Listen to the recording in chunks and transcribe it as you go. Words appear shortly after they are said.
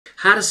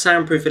How to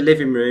soundproof a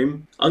living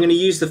room. I'm going to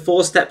use the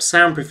 4-step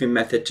soundproofing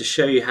method to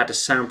show you how to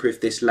soundproof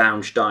this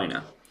lounge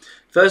diner.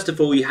 First of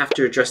all, you have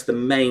to address the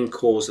main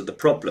cause of the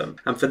problem.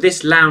 And for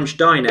this lounge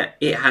diner,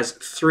 it has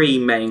 3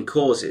 main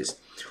causes.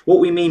 What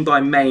we mean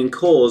by main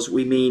cause,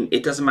 we mean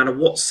it doesn't matter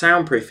what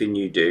soundproofing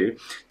you do,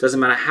 doesn't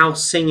matter how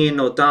singing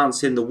or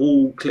dancing, the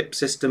wall clip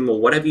system or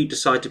whatever you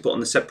decide to put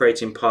on the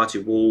separating party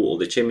wall or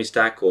the chimney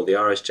stack or the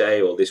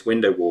RSJ or this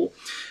window wall,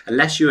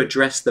 unless you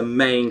address the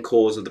main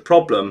cause of the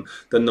problem,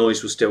 the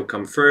noise will still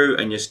come through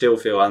and you still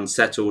feel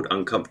unsettled,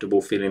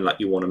 uncomfortable, feeling like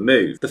you want to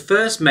move. The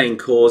first main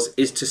cause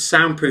is to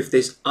soundproof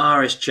this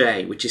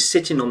RSJ, which is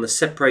sitting on the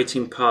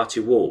separating party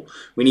wall.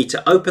 We need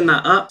to open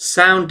that up,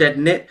 sound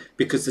deaden it,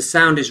 because the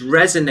sound is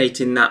resonating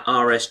that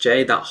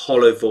RSJ, that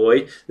hollow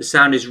void. The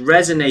sound is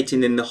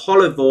resonating in the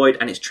hollow void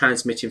and it's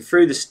transmitting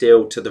through the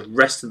steel to the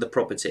rest of the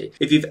property.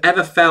 If you've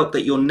ever felt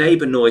that your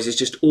neighbour noise is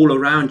just all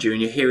around you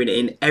and you're hearing it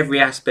in every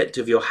aspect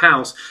of your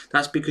house,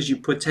 that's because you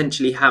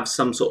potentially have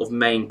some sort of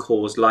main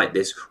cause like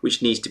this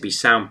which needs to be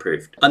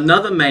soundproofed.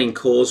 Another main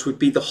cause would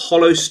be the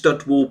hollow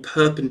stud wall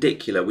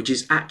perpendicular, which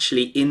is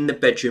actually in the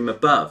bedroom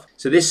above.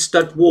 So this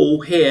stud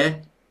wall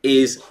here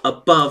is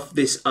above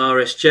this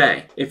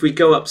RSJ. If we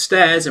go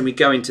upstairs and we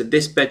go into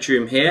this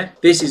bedroom here,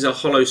 this is a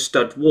hollow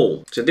stud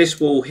wall. So this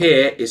wall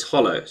here is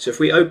hollow. So if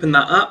we open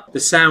that up, the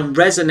sound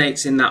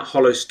resonates in that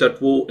hollow stud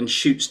wall and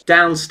shoots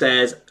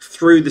downstairs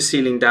through the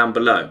ceiling down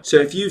below. So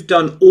if you've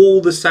done all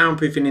the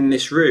soundproofing in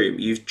this room,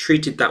 you've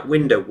treated that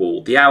window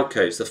wall, the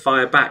alcoves, the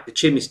fire back, the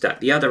chimney stack,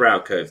 the other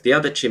alcove, the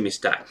other chimney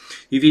stack.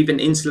 You've even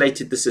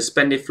insulated the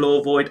suspended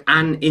floor void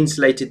and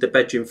insulated the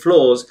bedroom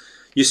floors,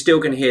 you're still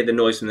going to hear the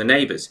noise from the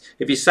neighbours.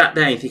 If you sat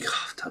there and you think,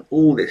 oh, I've done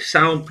all this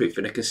soundproof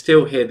and I can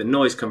still hear the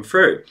noise come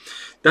through,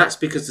 that's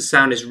because the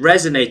sound is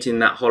resonating in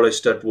that hollow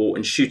stud wall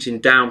and shooting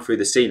down through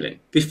the ceiling.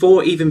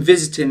 Before even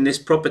visiting this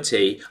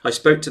property, I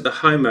spoke to the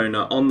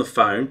homeowner on the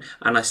phone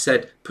and I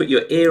said, put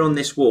your ear on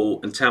this wall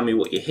and tell me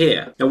what you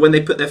hear. Now when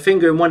they put their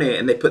finger in one ear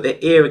and they put their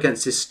ear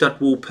against this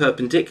stud wall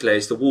perpendicular,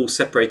 is the wall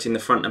separating the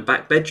front and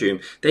back bedroom,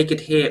 they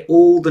could hear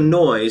all the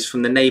noise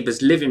from the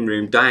neighbour's living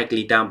room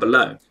diagonally down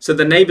below. So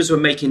the neighbours were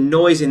making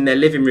noise in their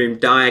living room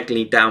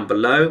diagonally down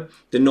below.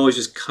 The noise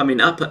was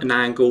coming up at an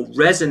angle,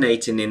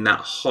 resonating in that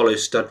hollow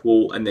stud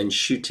wall and then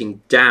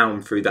shooting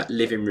down through that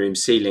living room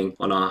ceiling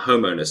on our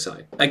homeowner's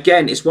side.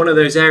 Again, it's one of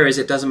those areas,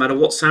 it doesn't matter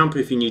what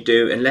soundproofing you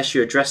do, unless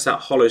you address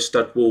that hollow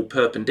stud wall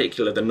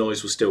perpendicular, the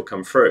noise will still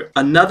come through.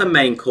 Another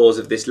main cause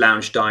of this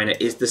lounge diner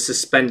is the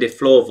suspended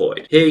floor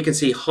void. Here you can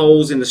see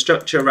holes in the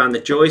structure around the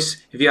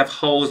joists. If you have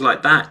holes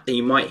like that, then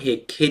you might hear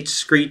kids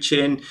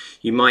screeching,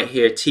 you might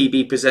hear a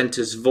TV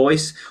presenter's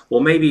voice, or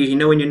maybe you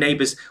know when your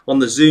neighbour's on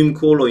the Zoom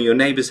call or your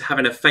neighbour's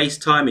having a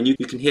FaceTime and you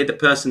can hear the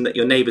person that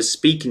your neighbour's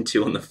speaking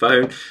to on the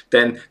phone,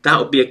 then that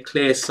would be a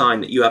clear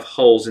sign that you have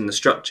holes in the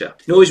structure.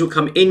 Noise will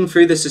come in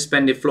through the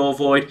suspended floor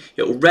void,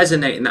 it will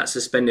resonate in that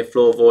suspended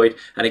floor void,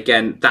 and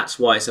again, that's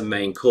why it's a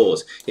main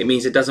cause. It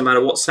means it doesn't matter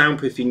what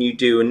soundproofing you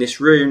do in this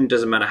room,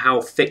 doesn't matter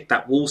how thick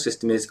that wall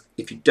system is,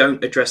 if you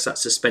don't address that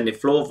suspended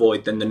floor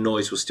void, then the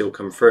noise will still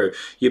come through.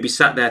 You'll be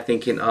sat there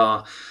thinking,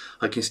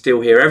 I can still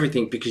hear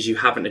everything, because you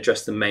haven't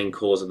addressed the main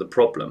cause of the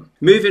problem.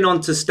 Moving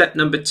on to step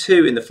number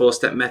 2 in the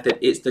 4-step method,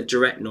 it's the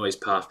direct noise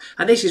path.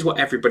 And this is what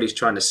everybody's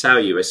trying to sell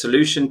you, a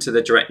solution to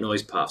the direct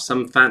noise path,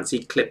 some fancy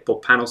clip or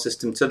panel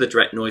system to the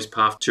direct noise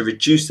path to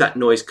reduce that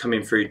noise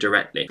coming through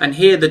directly. And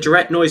here the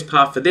direct noise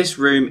path for this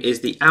room is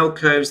the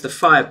alcoves, the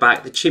fire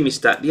back, the chimney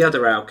stack, the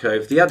other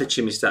alcove, the other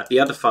chimney stack, the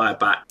other fire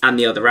back, and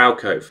the other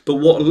alcove. But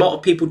what a lot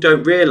of people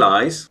don't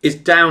realise is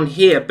down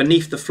here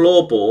beneath the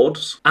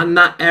floorboards and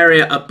that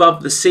area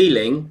above the ceiling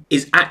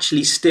is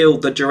actually still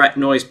the direct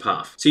noise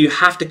path. So you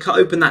have to cut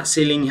open that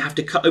ceiling, you have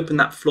to cut open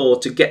that floor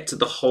to get to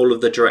the whole of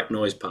the direct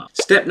noise path.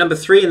 Step number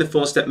 3 in the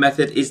 4-step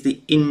method is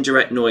the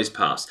indirect noise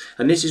path,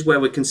 and this is where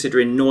we're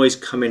considering noise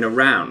coming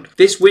around.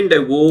 This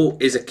window wall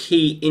is a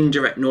key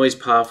indirect noise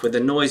path where the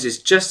noise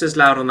is just as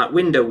loud on that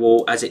window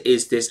wall as it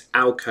is this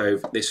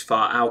alcove, this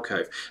far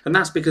alcove. And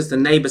that's because the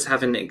neighbours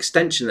have an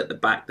extension at the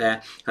back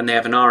there and they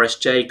have an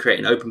RSJ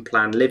creating open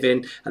plan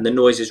living, and the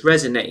noise is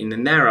resonating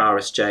in their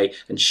RSJ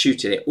and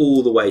shooting it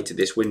all the way to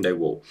this window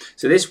wall.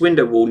 So this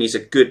window wall needs a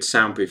good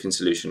soundproofing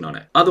solution on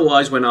it.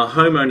 Otherwise, when our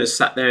homeowners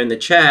sat there in the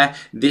chair,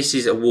 this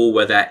is a wall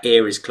where their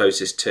ear is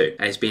closest to,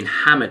 and it's being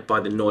hammered by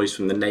the noise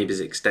from the neighbour's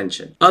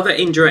extension. Other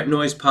indirect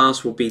noise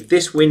paths will be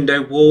this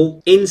window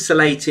wall,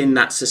 insulating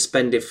that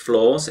suspended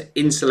floor, so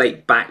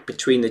insulate back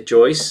between the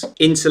joists,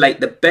 insulate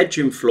the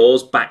bedroom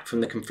floors back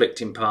from the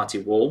conflicting party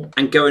wall,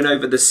 and going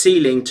over the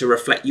ceiling to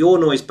reflect your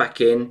noise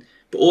back in,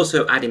 but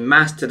also adding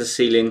mass to the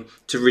ceiling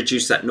to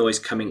reduce that noise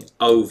coming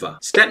over.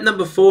 Step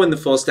number 4 in the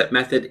 4-step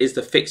method is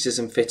the fixtures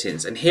and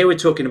fittings. And here we're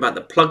talking about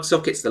the plug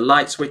sockets, the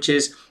light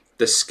switches,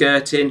 the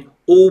skirting,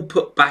 all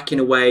put back in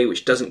a way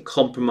which doesn't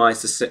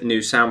compromise the new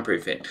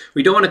soundproofing.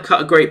 We don't want to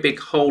cut a great big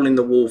hole in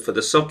the wall for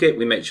the socket.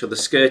 We make sure the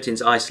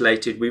skirting's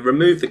isolated. We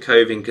remove the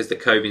coving because the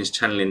coving is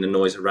channeling the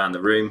noise around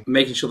the room,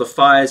 making sure the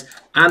fires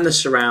and the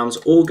surrounds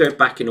all go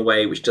back in a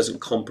way which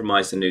doesn't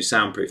compromise the new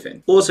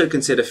soundproofing. Also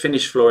consider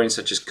finished flooring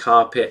such as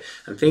carpet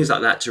and things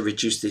like that to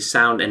reduce the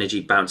sound energy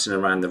bouncing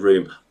around the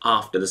room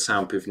after the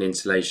soundproofing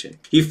installation.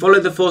 You follow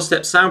the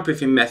 4-step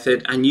soundproofing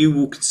method and you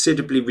will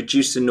considerably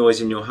reduce the noise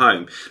in your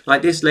home.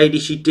 Like this lady,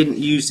 she didn't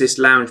use this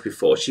lounge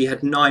before. She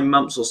had 9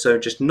 months or so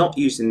just not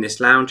using this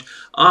lounge.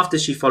 After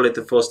she followed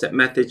the 4-step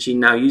method, she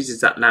now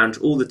uses that lounge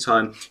all the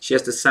time. She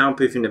has the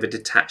soundproofing of a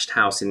detached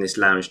house in this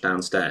lounge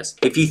downstairs.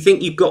 If you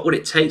think you've got what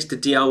it takes to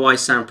DIY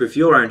soundproof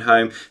your own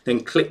home,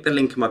 then click the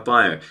link in my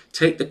bio.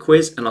 Take the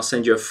quiz and I'll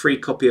send you a free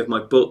copy of my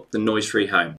book, The Noise Free Home.